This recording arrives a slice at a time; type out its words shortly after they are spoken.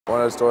One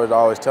of the stories I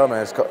always tell,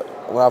 man, is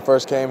when I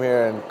first came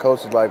here and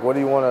coach was like, what do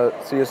you want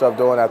to see yourself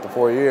doing after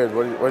 4 years?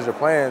 What's your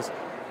plans?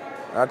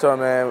 And I told him,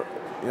 man,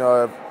 you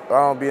know, if I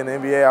don't be in the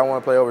NBA, I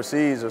want to play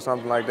overseas or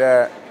something like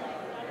that.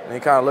 And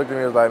he kind of looked at me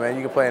and was like, man,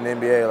 you can play in the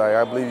NBA. Like,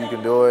 I believe you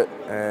can do it.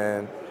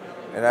 And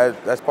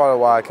that's part of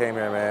why I came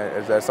here, man,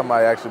 is that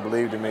somebody actually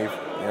believed in me.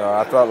 You know,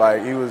 I felt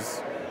like he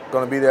was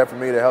going to be there for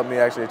me to help me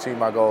actually achieve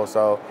my goals.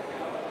 So,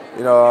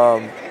 you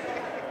know,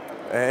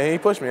 and he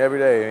pushed me every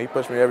day. He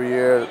pushed me every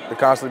year to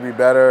constantly be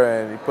better,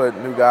 and he put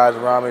new guys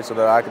around me so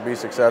that I could be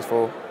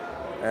successful.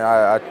 And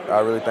I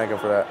really thank him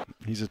for that.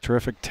 He's a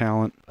terrific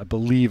talent. I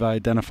believe I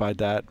identified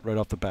that right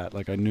off the bat.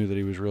 Like, I knew that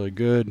he was really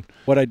good.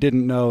 What I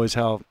didn't know is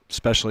how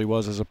special he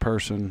was as a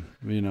person.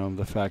 You know,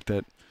 the fact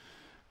that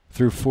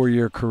through a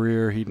 4-year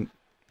career, he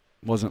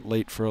wasn't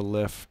late for a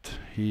lift.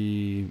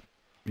 He,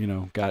 you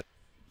know, got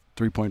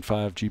 3.5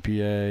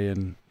 GPA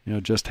and, you know,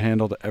 just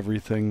handled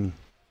everything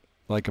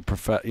like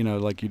you know,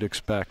 like you'd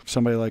expect.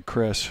 Somebody like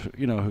Chris,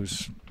 you know,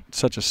 who's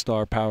such a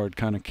star-powered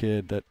kind of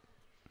kid that,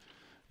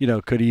 you know,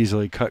 could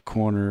easily cut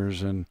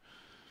corners and,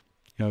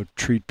 you know,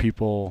 treat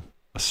people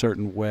a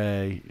certain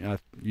way.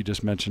 You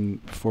just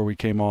mentioned before we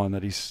came on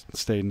that he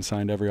stayed and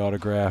signed every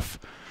autograph.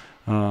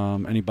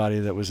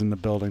 Anybody that was in the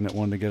building that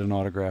wanted to get an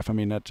autograph. I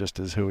mean, that just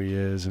is who he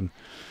is. And,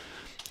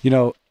 you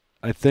know,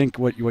 I think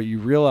what you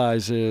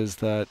realize is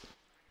that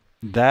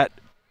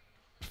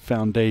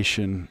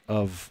foundation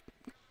of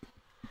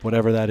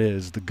whatever that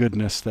is, the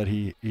goodness that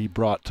he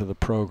brought to the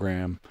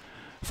program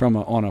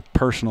on a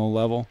personal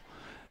level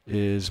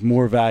is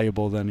more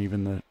valuable than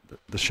even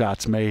the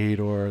shots made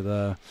or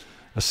the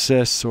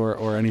assists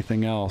or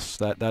anything else.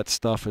 That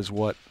stuff is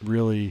what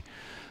really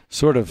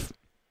sort of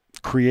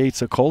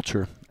creates a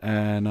culture.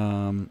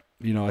 And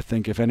you know, I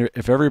think if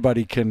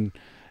everybody can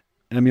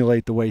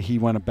emulate the way he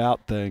went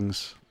about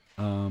things,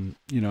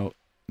 you know,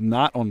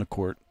 not on the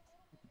court,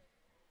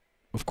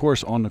 of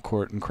course on the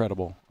court,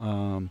 incredible.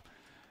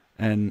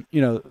 And, you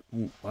know,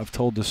 I've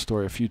told this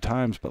story a few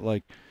times, but,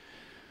 like,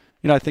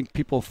 you know, I think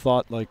people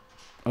thought, like,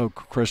 oh,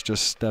 Chris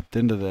just stepped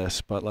into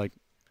this. But, like,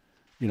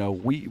 you know,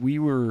 we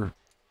were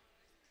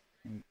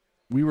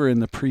in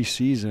the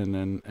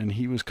preseason, and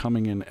he was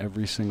coming in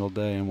every single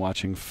day and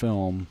watching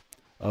film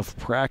of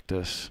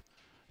practice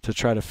to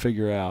try to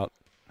figure out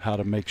how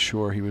to make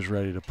sure he was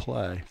ready to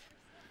play.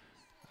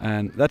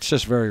 And that's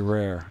just very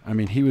rare. I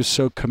mean, he was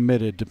so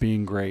committed to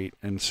being great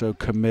and so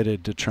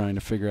committed to trying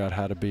to figure out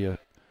how to be a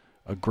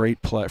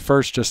great player.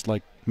 First, just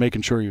like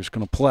making sure he was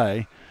going to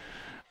play,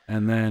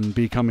 and then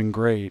becoming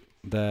great.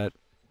 That,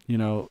 you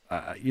know,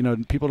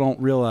 people don't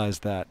realize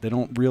that. They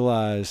don't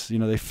realize, you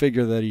know, they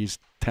figure that he's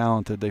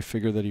talented. They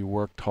figure that he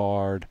worked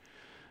hard,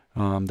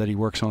 that he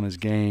works on his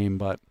game,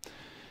 but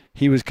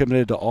he was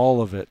committed to all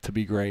of it to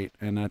be great,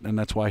 and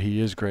that's why he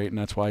is great, and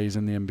that's why he's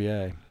in the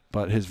NBA.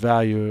 But his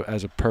value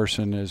as a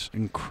person is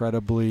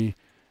incredibly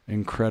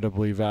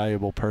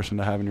valuable person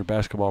to have in your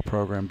basketball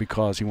program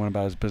because he went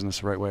about his business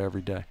the right way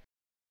every day.